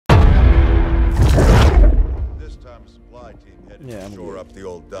Yeah, I'm shore good. up the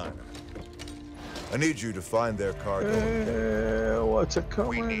old diner. I need you to find their cargo. What's it coming?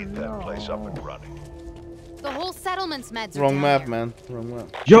 We need that place up and running. The whole settlement's meds are Wrong down map, there. man. Wrong map.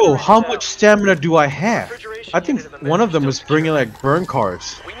 Yo, how much stamina do I have? I think one of them is bringing like burn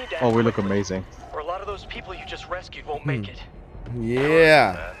cards. Oh, we look amazing. Or a lot of those people you just rescued won't make it.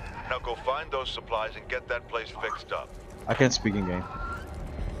 Yeah. Man, now go find those supplies and get that place fixed up. I can't speak in game.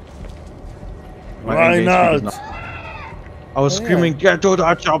 My Why in-game not? speak is I was screaming, get to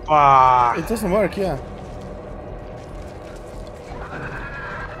the chopper! It doesn't work, yeah.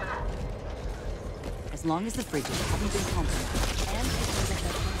 As long as the fridges haven't been compromised and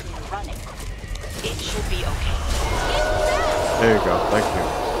the running, it should be okay. There you go, thank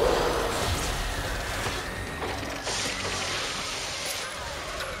you.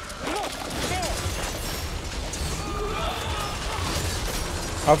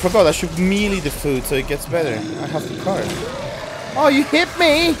 I forgot I should melee the food so it gets better. I have the card. Oh, you hit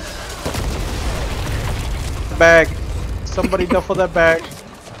me! Bag. Somebody duffel that bag.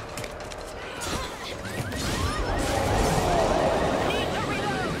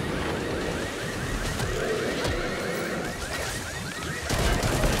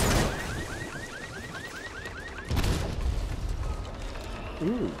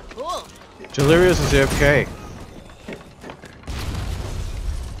 Ooh. Cool. Delirious is AFK.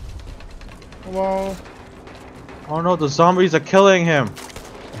 Well, Oh no, the zombies are killing him.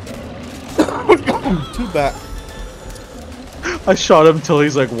 too bad. I shot him till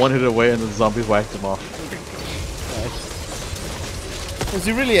he's like one hit away and the zombies whacked him off. Was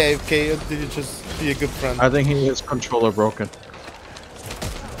he really AFK or did you just be a good friend? I think his controller broken.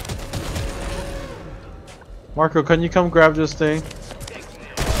 Marco, can you come grab this thing?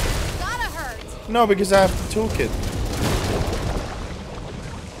 Gotta hurt. No, because I have the toolkit.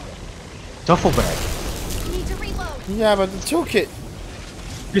 Duffel bag. Need to reload. Yeah, but the toolkit.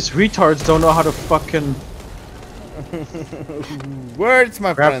 These retards don't know how to fucking Words,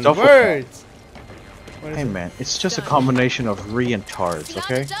 my grab friend. duffel Words. bag. Hey man, it's just a combination of re and tards, Found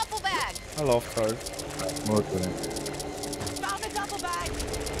okay? a duffel bag. I love cards. More than it. Found a duffel bag.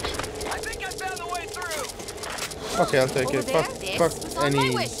 I think I found the way through. Okay, I'll take Over it. there. Fuck, This fuck was on my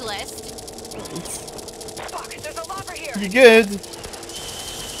any. wish list. Fuck, there's a lava here. You good?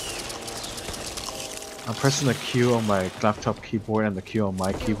 I'm pressing the Q on my laptop keyboard and the Q on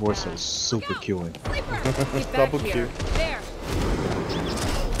my keyboard, so it's super queuing. Sleeper. Get back Double here. Q. There.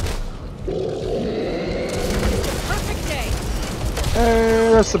 Perfect day.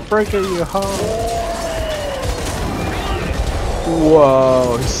 Hey, that's the breaker, you hoe.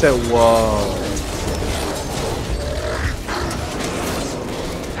 Whoa, he said whoa.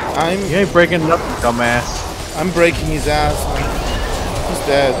 You ain't breaking nothing, dumbass. I'm breaking his ass, man. He's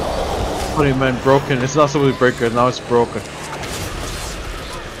dead. What do you mean broken? It's not supposed to be breaker, now it's broken.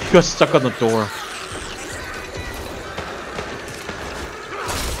 He got stuck on the door.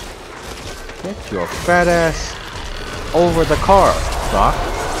 Get your fat ass over the car, Doc.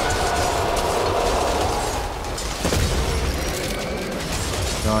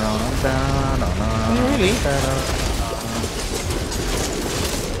 Really?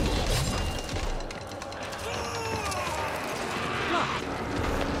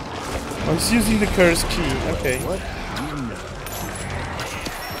 I was using the curse key. Okay.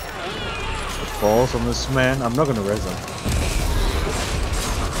 Balls on this man. I'm not gonna res him.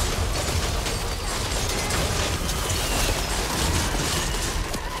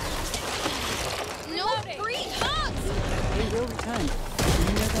 No free hugs. They will return.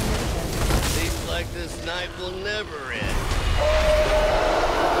 Seems like this night will never end.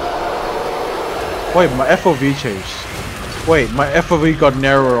 Wait, my FOV changed. Wait, my FOV got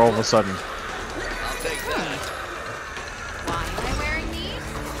narrower all of a sudden. I'll take that. Why am I wearing these?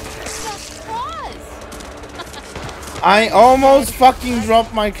 Just claws. I almost fucking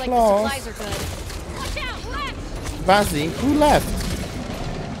dropped my Like the claws. supplies are good. Watch out, left. Bazzi, who left?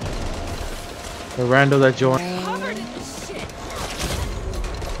 The rando that joined. Covered in shit.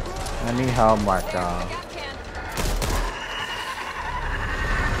 Anyhow, Marco. Gas can.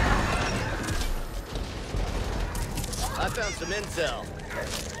 I found some intel.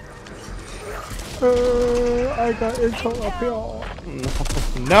 I got intel up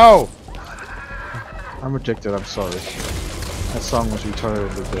here. No. I'm rejected, I'm sorry. That song was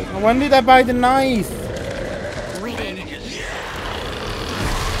retardedly good. When did I buy the knife?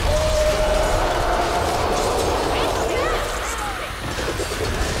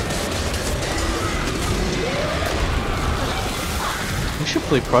 We should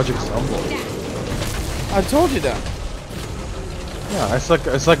play Project Zomboid. I told you that. Yeah,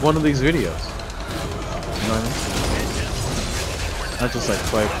 it's like one of these videos. You know what Not just like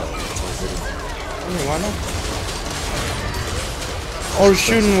play. Why not? Or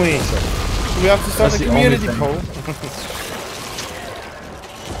shouldn't we? We have to start That's a the only community thing. poll.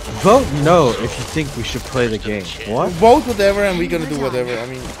 Vote no if you think we should play the game. What? Vote whatever and we're gonna do whatever. I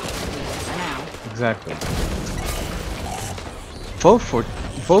mean, Exactly.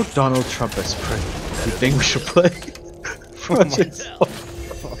 Vote Donald Trump as president. You think we should play? Project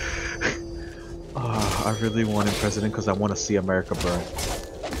I really want him president because I want to see America burn.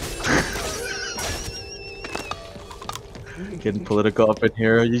 Getting political up in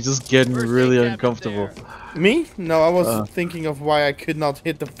here, you're just getting really uncomfortable. me? No, I was thinking of why I could not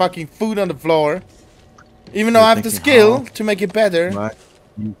hit the fucking food on the floor. Even though I have the skill to make it better. Right?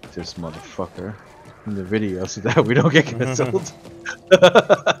 You this motherfucker. In the video so that we don't get cancelled.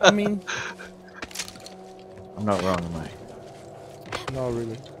 I mean, I'm not wrong, am I? no,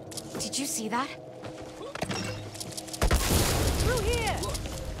 really. Did you see that? Through here.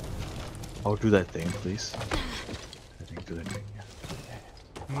 Oh, do that thing, please. I think do that thing.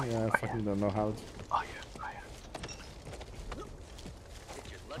 Yeah, I fucking don't know how to. Oh yeah, oh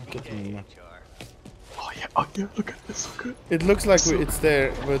yeah. Oh yeah, look at this, so good. It looks like it's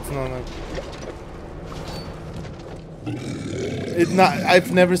there, but it's not. It's not.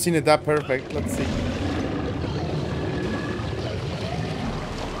 I've never seen it that perfect. Let's see.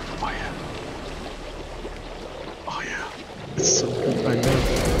 Oh yeah. It's so good, I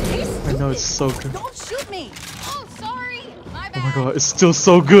know. I know it's so good. Don't shoot me! Oh, sorry! My Oh my bad! god, it's still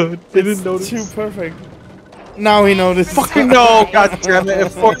so good. I didn't It's notice. too perfect. Now he noticed. Fucking no! God damn it!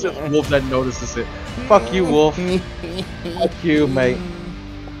 Of course it's Wolf that notices it. Fuck you, Wolf. Fuck you, mate.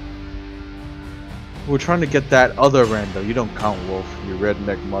 We're trying to get that other rando. You don't count, Wolf. You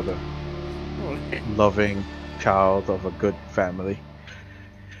redneck mother. Loving child of a good family.